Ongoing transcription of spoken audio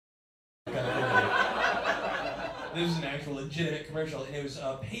This is an actual legitimate commercial, and it was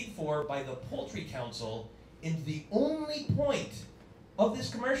paid for by the Poultry Council. And the only point of this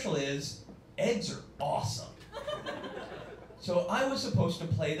commercial is eggs are awesome. So I was supposed to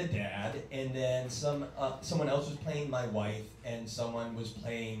play the dad, and then someone else was playing my wife, and someone was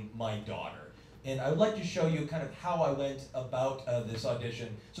playing my daughter. And I would like to show you kind of how I went about this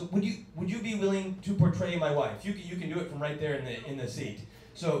audition. So would you be willing to portray my wife? You can do it from right there in the seat.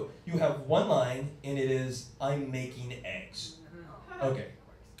 So you have one line, and it is, "I'm making eggs." Okay,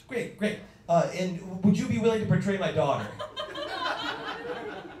 great. And would you be willing to portray my daughter?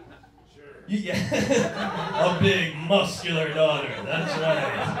 Yeah, a big muscular daughter. That's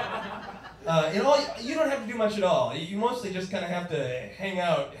right. You don't have to do much at all. You mostly just kind of have to hang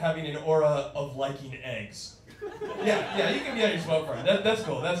out, having an aura of liking eggs. Yeah. You can be on your smoke front. That's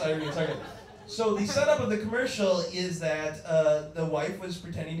cool. That's how you're being sarcastic. So the setup of the commercial is that the wife was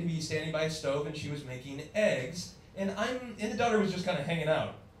pretending to be standing by a stove and she was making eggs, and the daughter was just kind of hanging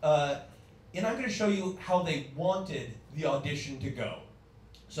out. And I'm going to show you how they wanted the audition to go.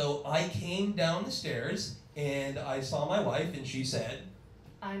 So I came down the stairs, and I saw my wife, and she said,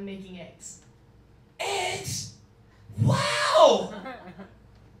 "I'm making eggs." Eggs? Wow!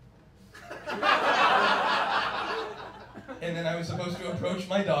 And then I was supposed to approach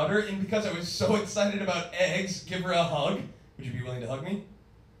my daughter, and because I was so excited about eggs, give her a hug. Would you be willing to hug me?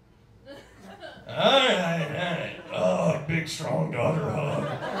 All right. Oh, big, strong daughter hug.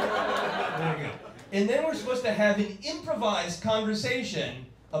 Very good. And then we're supposed to have an improvised conversation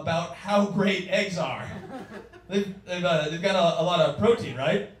about how great eggs are. They've got a lot of protein,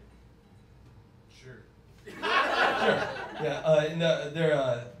 right? Sure. Yeah. And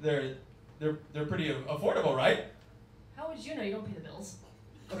they're pretty affordable, right? How would you know? You don't pay the bills.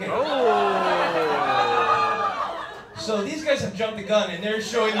 Okay. Oh. So these guys have jumped the gun, and they're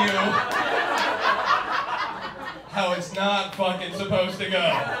showing you how it's not fucking supposed to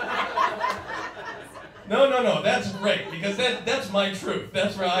go. No, that's great, because that's my truth.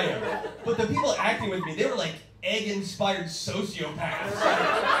 That's where I am. But the people acting with me, they were like egg-inspired sociopaths.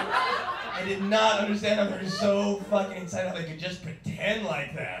 I did not understand how they were so fucking excited how they could just pretend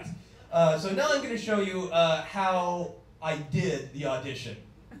like that. So now I'm going to show you how I did the audition.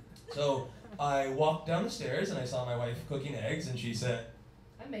 So I walked down the stairs, and I saw my wife cooking eggs, and she said,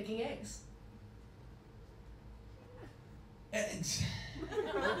 "I'm making eggs." Eggs.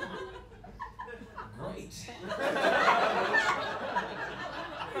 Great.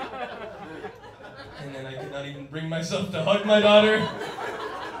 And then I could not even bring myself to hug my daughter.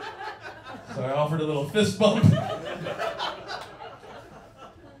 So I offered a little fist bump.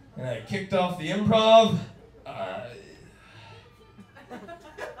 And I kicked off the improv. Have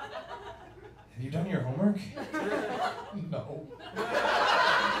you done your homework? No.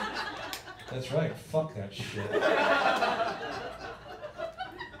 That's right, fuck that shit.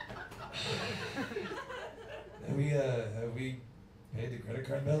 Have we paid the credit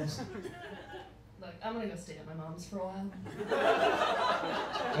card bills? Look, I'm gonna go stay at my mom's for a while.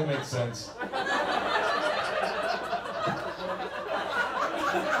 That makes sense.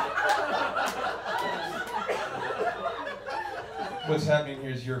 What's happening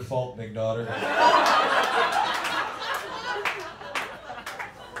here is your fault, big daughter.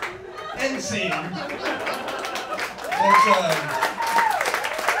 End scene.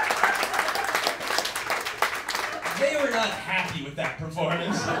 They were not happy with that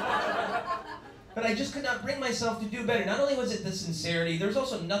performance. But I just could not bring myself to do better. Not only was it the sincerity, there was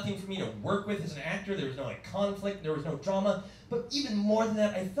also nothing for me to work with as an actor. There was no conflict, there was no drama. But even more than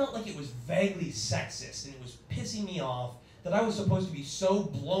that, I felt like it was vaguely sexist, and it was pissing me off that I was supposed to be so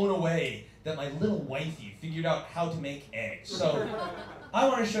blown away that my little wifey figured out how to make eggs. So I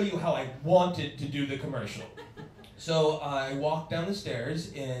want to show you how I wanted to do the commercial. So I walked down the stairs,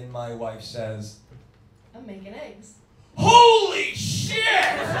 and my wife says, "I'm making eggs." Holy shit!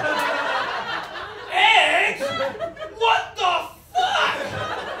 Eggs? What the